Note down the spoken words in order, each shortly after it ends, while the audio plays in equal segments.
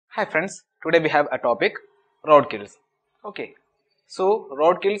Hi friends, today we have a topic ROADKILLS. Okay, so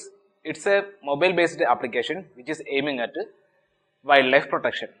ROADKILLS, it's a mobile based application which is aiming at wildlife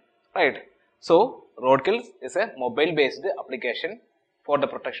protection, right? So ROADKILLS is a mobile based application for the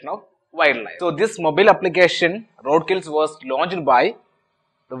protection of wildlife. So this mobile application ROADKILLS was launched by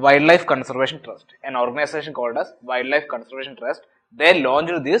the Wildlife Conservation Trust, an organization called as Wildlife Conservation Trust. They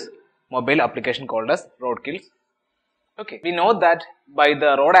launched this mobile application called as ROADKILLS. Okay, we know that by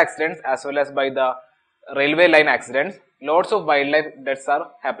the road accidents as well as by the railway line accidents, lots of wildlife deaths are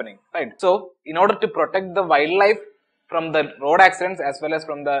happening, right? So, in order to protect the wildlife from the road accidents as well as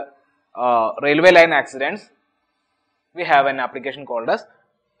from the railway line accidents, we have an application called as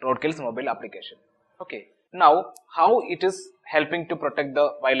ROADKILLS mobile application. Okay, now how it is helping to protect the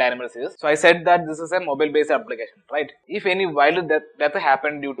wild animals is, so I said that this is a mobile based application, right? If any wild death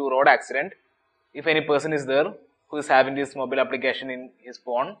happened due to road accident, if any person is there who is having this mobile application in his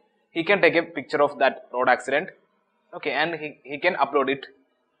phone, he can take a picture of that road accident, okay, and he can upload it,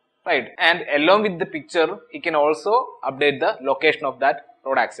 right? And along with the picture, he can also update the location of that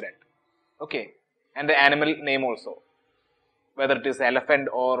road accident, okay, and the animal name also, whether it is elephant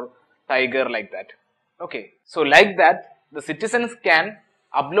or tiger, like that. Okay, so like that, the citizens can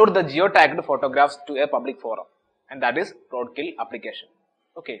upload the geotagged photographs to a public forum, and that is ROADKILL application.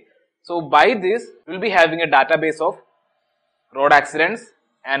 Okay, so by this, we will be having a database of road accidents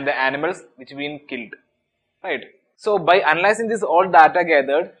and the animals which have been killed, right? So by analyzing this all data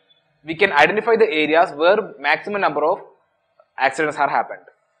gathered, we can identify the areas where maximum number of accidents have happened.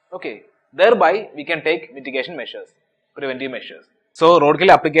 Okay, thereby we can take mitigation measures, preventive measures. So ROADKILL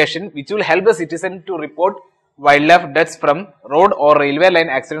application which will help the citizen to report wildlife deaths from road or railway line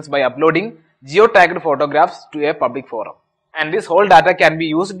accidents by uploading geotagged photographs to a public forum. And this whole data can be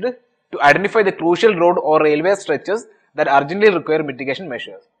used to identify the crucial road or railway stretches that urgently require mitigation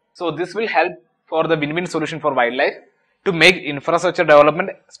measures. So this will help for the win-win solution for wildlife to make infrastructure development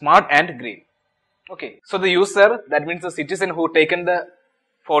smart and green. Okay, so the user, that means the citizen who taken the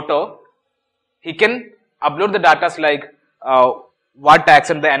photo, he can upload the data like what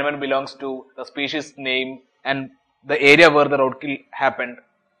taxon the animal belongs to, the species name, and the area where the roadkill happened.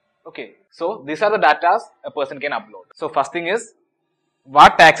 Okay, so these are the data a person can upload. So first thing is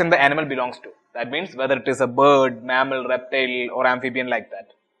what taxon the animal belongs to. That means whether it is a bird, mammal, reptile or amphibian, like that.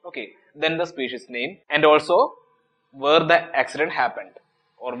 Okay, then the species name and also where the accident happened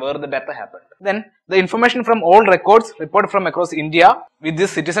or where the death happened. Then the information from all records reported from across India with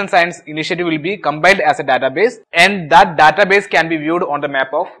this citizen science initiative will be compiled as a database, and that database can be viewed on the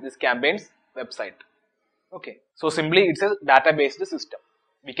map of this campaign's website. Okay, so simply it's a data-based system.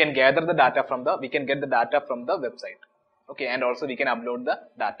 We can gather the data from the, we can get the data from the website. Okay, and also we can upload the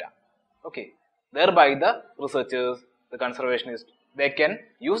data. Okay, thereby the researchers, the conservationists, they can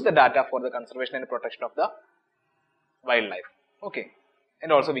use the data for the conservation and protection of the wildlife. Okay,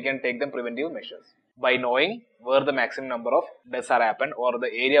 and also we can take them preventive measures by knowing where the maximum number of deaths are happened or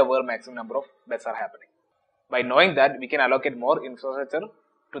the area where maximum number of deaths are happening. By knowing that, we can allocate more infrastructure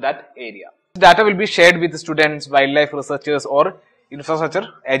to that area. This data will be shared with students, wildlife researchers or infrastructure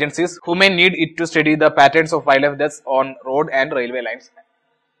agencies who may need it to study the patterns of wildlife deaths on road and railway lines.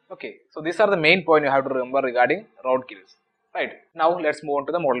 Okay, so these are the main points you have to remember regarding ROADKILLS. Right, now let's move on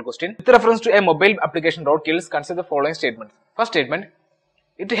to the model question. With reference to a mobile application ROADKILLS, consider the following statements. First statement,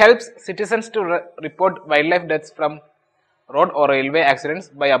 it helps citizens to report wildlife deaths from road or railway accidents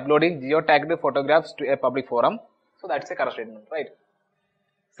by uploading geotagged photographs to a public forum. So that's a correct statement, right?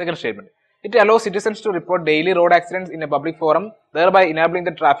 Second statement, it allows citizens to report daily road accidents in a public forum, thereby enabling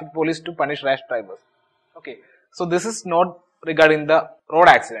the traffic police to punish rash drivers. Okay, so this is not regarding the road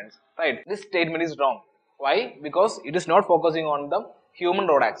accidents, right? This statement is wrong. Why? Because it is not focusing on the human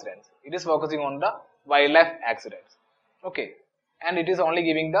road accidents. It is focusing on the wildlife accidents. Okay, and it is only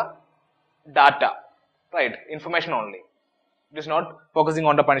giving the data, right? Information only. It is not focusing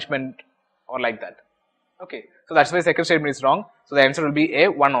on the punishment or like that. Okay, so that's why second statement is wrong. So the answer will be A,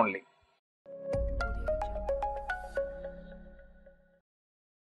 1 only.